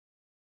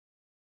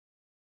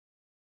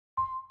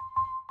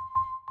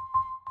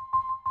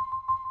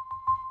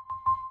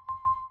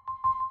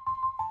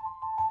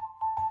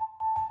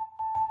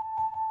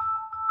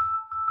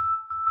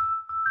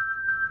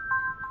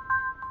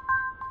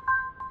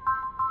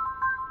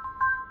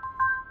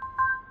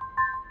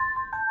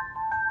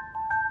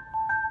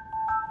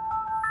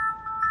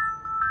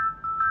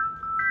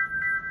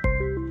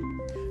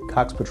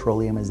Cox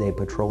Petroleum is a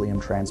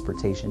petroleum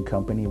transportation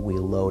company. We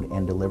load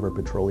and deliver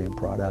petroleum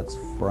products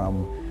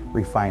from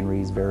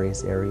refineries,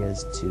 various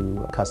areas,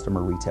 to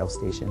customer retail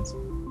stations.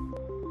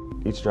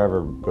 Each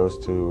driver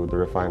goes to the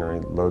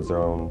refinery, loads their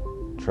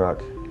own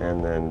truck,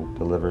 and then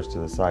delivers to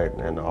the site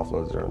and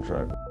offloads their own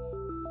truck.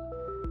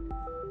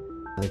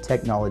 The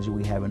technology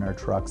we have in our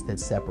trucks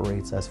that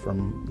separates us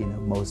from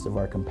most of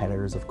our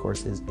competitors, of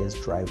course, is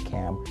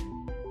DriveCam.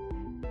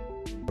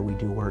 We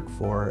do work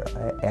for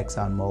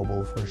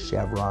ExxonMobil, for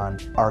Chevron,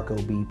 Arco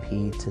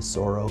BP,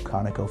 Tesoro,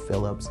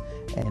 ConocoPhillips,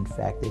 and in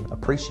fact they've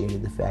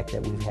appreciated the fact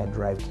that we've had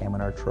DriveCam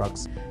in our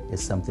trucks.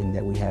 It's something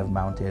that we have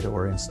mounted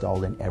or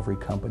installed in every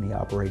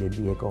company-operated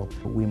vehicle.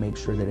 We make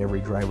sure that every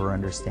driver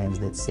understands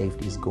that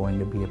safety is going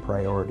to be a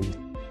priority.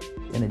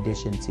 In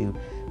addition to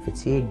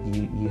fatigue,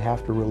 you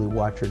have to really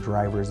watch your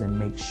drivers and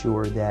make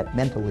sure that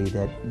mentally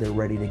that they're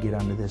ready to get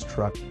onto this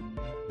truck.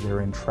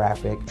 They're in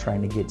traffic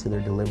trying to get to their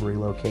delivery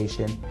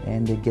location,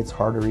 and it gets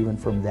harder even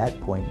from that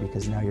point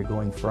because now you're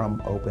going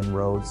from open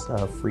roads,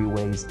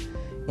 freeways,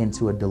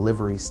 into a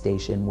delivery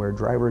station where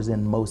drivers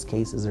in most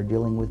cases are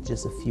dealing with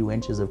just a few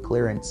inches of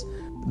clearance.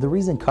 The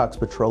reason Cox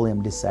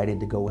Petroleum decided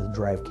to go with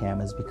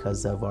DriveCam is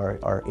because of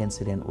our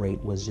incident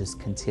rate was just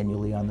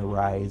continually on the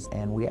rise,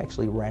 and we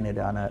actually ran it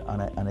on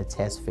a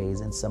test phase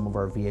in some of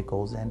our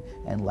vehicles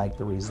and liked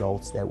the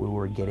results that we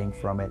were getting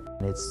from it.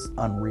 And it's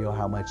unreal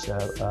how much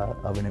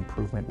of an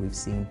improvement we've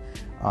seen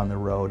on the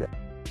road.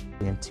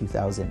 In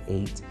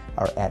 2008,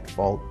 our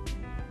at-fault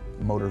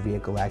motor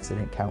vehicle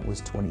accident count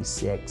was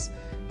 26.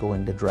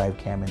 Going to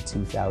DriveCam in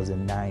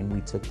 2009,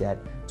 we took that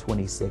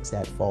 26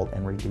 at fault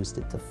and reduced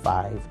it to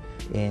 5.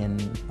 In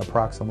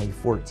approximately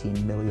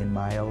 14 million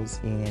miles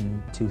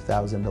in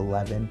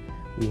 2011,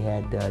 we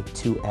had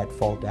 2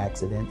 at-fault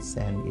accidents,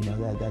 and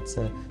that's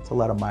a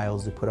lot of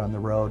miles to put on the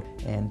road,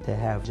 and to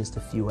have just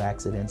a few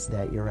accidents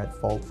that you're at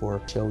fault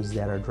for shows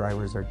that our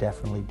drivers are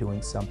definitely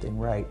doing something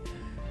right.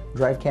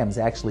 DriveCam is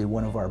actually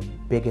one of our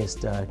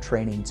biggest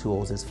training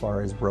tools as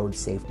far as road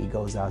safety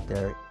goes out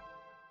there.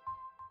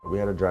 We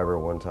had a driver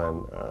one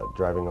time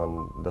driving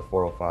on the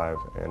 405,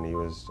 and he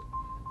was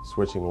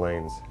switching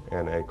lanes,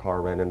 and a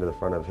car ran into the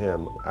front of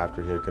him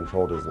after he had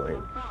controlled his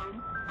lane.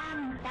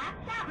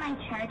 That's not my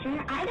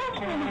charger. I don't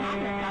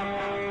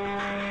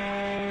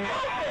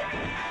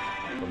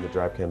have From the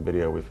DriveCam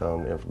video, we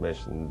found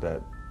information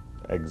that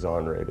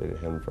exonerated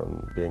him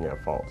from being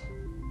at fault.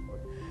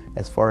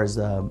 As far as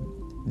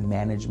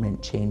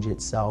management change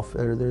itself,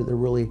 there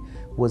really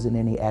wasn't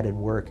any added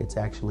work. It's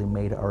actually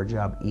made our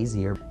job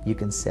easier. You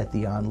can set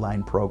the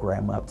online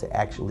program up to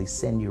actually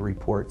send you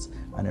reports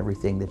on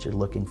everything that you're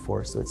looking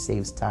for, so it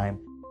saves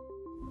time.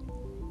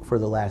 For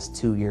the last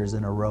 2 years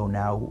in a row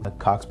now,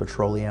 Cox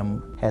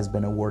Petroleum has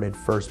been awarded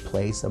first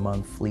place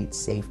among fleet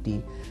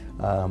safety,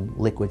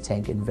 liquid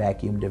tank and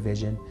vacuum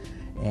division.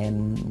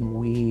 And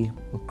we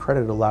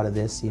credit a lot of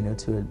this,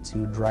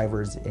 to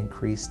drivers'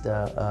 increased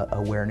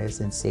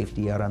awareness and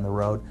safety out on the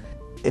road.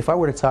 If I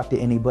were to talk to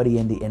anybody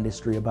in the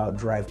industry about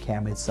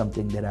DriveCam, it's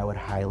something that I would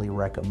highly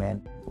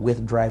recommend.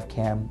 With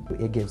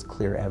DriveCam, it gives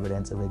clear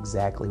evidence of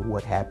exactly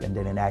what happened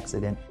in an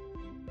accident.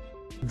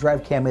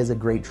 DriveCam is a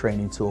great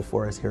training tool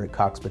for us here at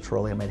Cox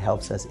Petroleum. It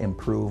helps us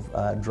improve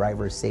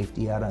driver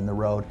safety out on the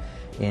road,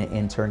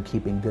 in turn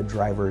keeping good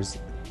drivers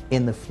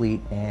in the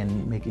fleet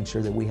and making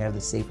sure that we have the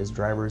safest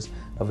drivers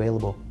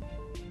available.